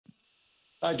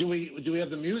Do we have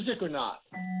the music or not?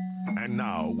 And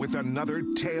now, with another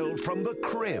tale from the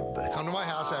crib, Come to my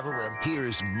house, I have a room.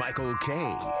 here's Michael K.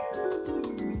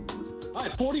 All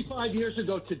right, 45 years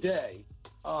ago today,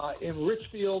 in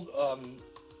Richfield,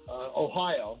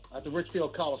 Ohio, at the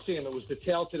Richfield Coliseum, it was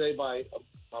detailed today by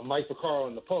Mike Vaccaro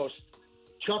in the Post,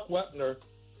 Chuck Wepner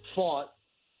fought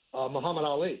Muhammad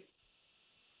Ali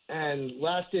and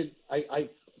lasted, I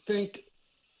think,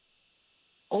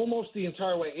 almost the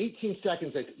entire way, 18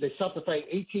 seconds. They stopped the fight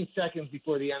 18 seconds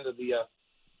before the end of the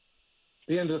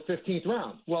 15th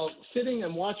round. Well, sitting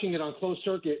and watching it on closed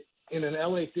circuit in an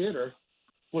LA theater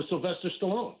was Sylvester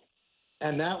Stallone,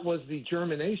 and that was the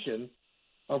germination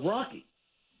of Rocky.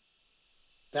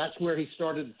 That's where he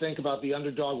started to think about the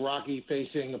underdog Rocky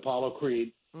facing Apollo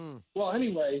Creed. Well,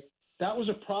 anyway, that was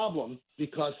a problem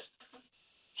because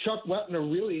Chuck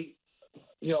Wepner really,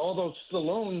 although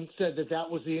Stallone said that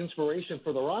was the inspiration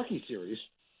for the Rocky series,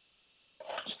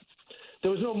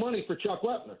 there was no money for Chuck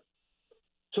Wepner.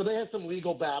 So they had some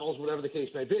legal battles, whatever the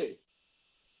case may be.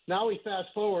 Now we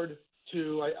fast forward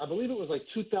to, I believe it was like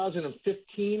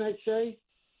 2015, I'd say,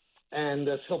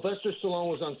 and Sylvester Stallone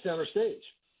was on center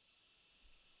stage.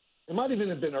 It might even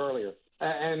have been earlier.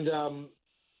 And so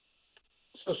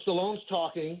Stallone's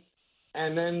talking,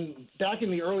 and then back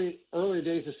in the earlier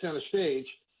days of center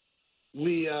stage,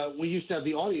 we used to have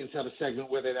the audience have a segment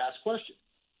where they'd ask questions.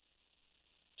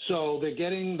 So they're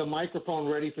getting the microphone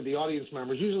ready for the audience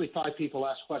members. Usually 5 people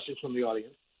ask questions from the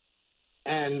audience,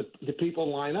 and the people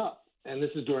line up, and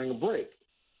this is during a break.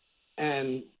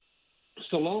 And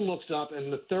Stallone looks up,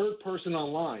 and the third person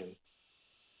on line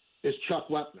is Chuck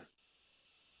Wepner.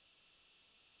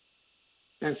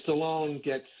 And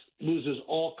Stallone loses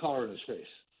all color in his face.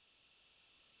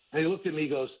 And he looked at me, he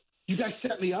goes, "You guys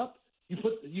set me up? You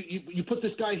put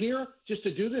this guy here just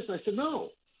to do this?" I said,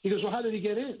 "No." He goes, "Well, how did he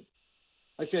get in?"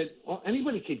 I said, "Well,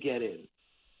 anybody could get in."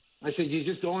 I said, "You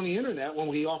just go on the internet when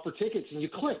we offer tickets and you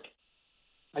click."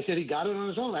 I said, "He got it on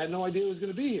his own. I had no idea he was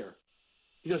going to be here."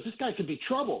 He goes, "This guy could be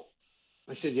trouble."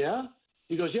 I said, "Yeah?"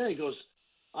 He goes, "Yeah." He goes,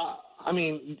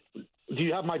 "Do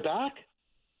you have my back?"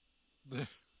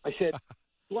 I said,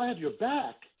 "Do I have your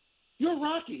back? You're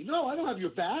Rocky." "No, I don't have your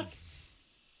back."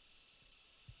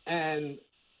 And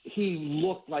he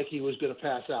looked like he was going to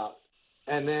pass out.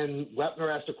 And then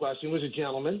Wepner asked a question. He was a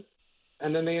gentleman.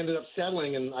 And then they ended up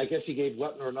settling, and I guess he gave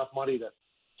Wepner enough money to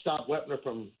stop Wepner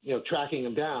from, tracking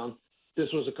him down.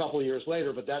 This was a couple of years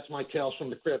later, but that's my tales from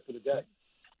the crib for the day.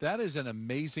 That is an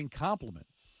amazing compliment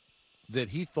that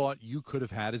he thought you could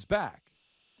have had his back.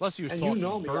 Unless he was talking me,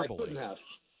 verbally. I couldn't have.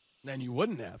 And you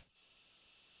wouldn't have.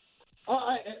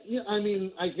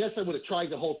 I guess I would have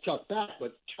tried to hold Chuck back,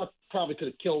 but Chuck probably could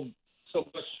have killed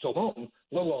Sylvester Stallone,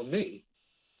 let alone me.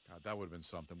 God, that would have been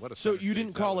something. What a So you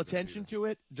didn't call attention to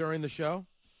it during the show?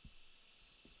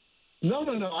 No.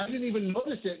 I didn't even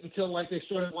notice it until they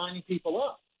started lining people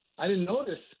up. I didn't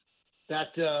notice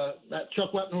that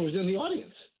Chuck Wepner was in the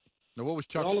audience. Now, what was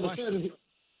Chuck's all of a question? sudden,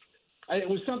 it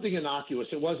was something innocuous.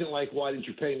 It wasn't like, "Why didn't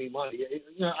you pay me money?"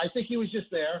 I think he was just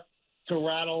there to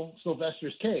rattle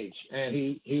Sylvester's cage, and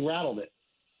he rattled it.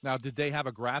 Now, did they have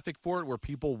a graphic for it? Were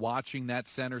people watching that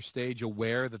center stage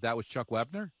aware that was Chuck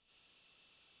Wepner?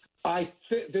 They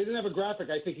didn't have a graphic.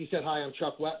 I think he said, "Hi, I'm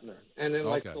Chuck Wepner." And then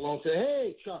Stallone said,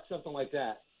 "Hey, Chuck," something like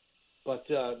that. But,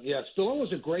 Stallone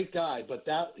was a great guy, but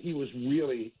he was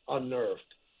really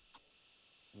unnerved.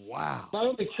 Wow. I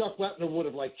don't think Chuck Wepner would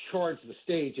have, charged the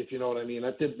stage, if you know what I mean.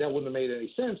 That wouldn't have made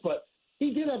any sense. But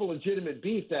he did have a legitimate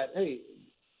beef that, hey,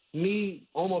 me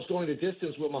almost going the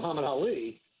distance with Muhammad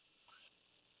Ali,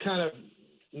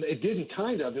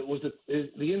 it was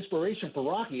the inspiration for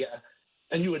Rocky.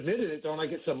 And you admitted it, don't I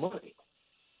get some money?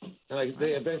 And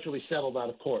they eventually settled out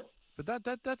of court. But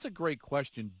that's a great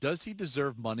question. Does he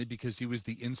deserve money because he was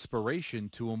the inspiration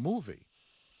to a movie?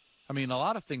 I mean, a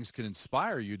lot of things can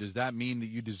inspire you. Does that mean that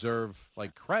you deserve,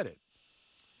 credit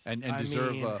and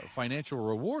deserve a financial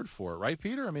reward for it, right,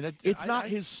 Peter? I mean, it's not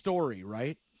his story,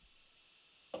 right?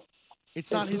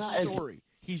 It's not his story.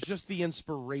 He's just the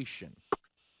inspiration.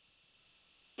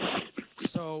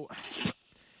 So,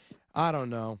 I don't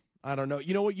know.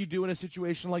 You know what you do in a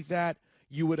situation like that?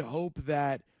 You would hope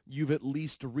that you've at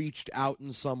least reached out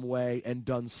in some way and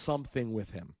done something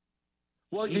with him.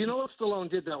 Well, you know what Stallone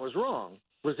did that was wrong?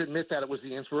 Was admit that it was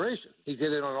the inspiration. He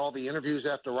did it on all the interviews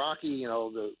after Rocky.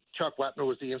 The Chuck Wepner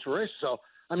was the inspiration. So,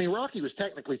 Rocky was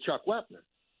technically Chuck Wepner.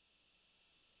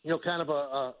 Kind of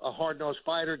a hard-nosed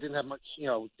fighter, didn't have much,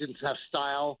 didn't have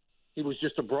style. He was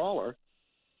just a brawler.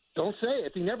 Don't say it.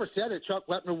 If he never said it, Chuck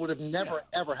Wepner would have never,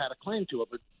 ever had a claim to it.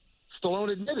 But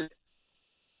Stallone admitted it.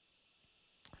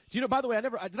 Do you know, by the way,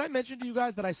 did I mention to you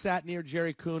guys that I sat near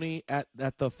Jerry Cooney at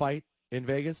the fight in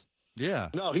Vegas? Yeah.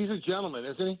 No, he's a gentleman,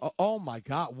 isn't he? Oh my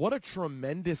God, what a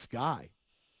tremendous guy.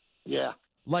 Yeah.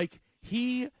 Like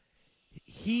he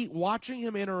watching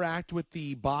him interact with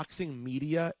the boxing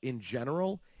media in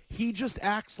general, he just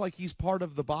acts like he's part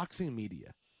of the boxing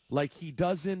media. Like he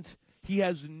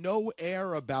has no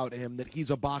air about him that he's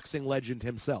a boxing legend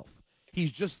himself.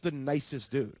 He's just the nicest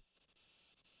dude.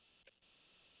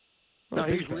 No,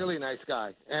 he's a really nice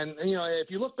guy. And you know, if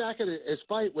you look back at his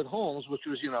fight with Holmes, which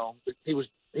was, you know, he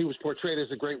was portrayed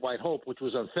as a great white hope, which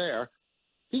was unfair.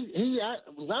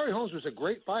 Larry Holmes was a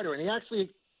great fighter, and he actually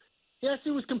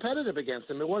was competitive against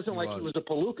him. It wasn't like he was a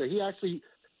palooka. He actually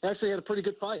had a pretty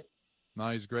good fight. No,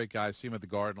 he's a great guy. I see him at the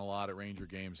Garden a lot at Ranger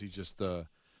games. He's just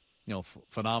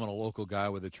phenomenal local guy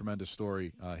with a tremendous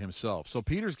story himself. So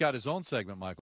Peter's got his own segment, Michael.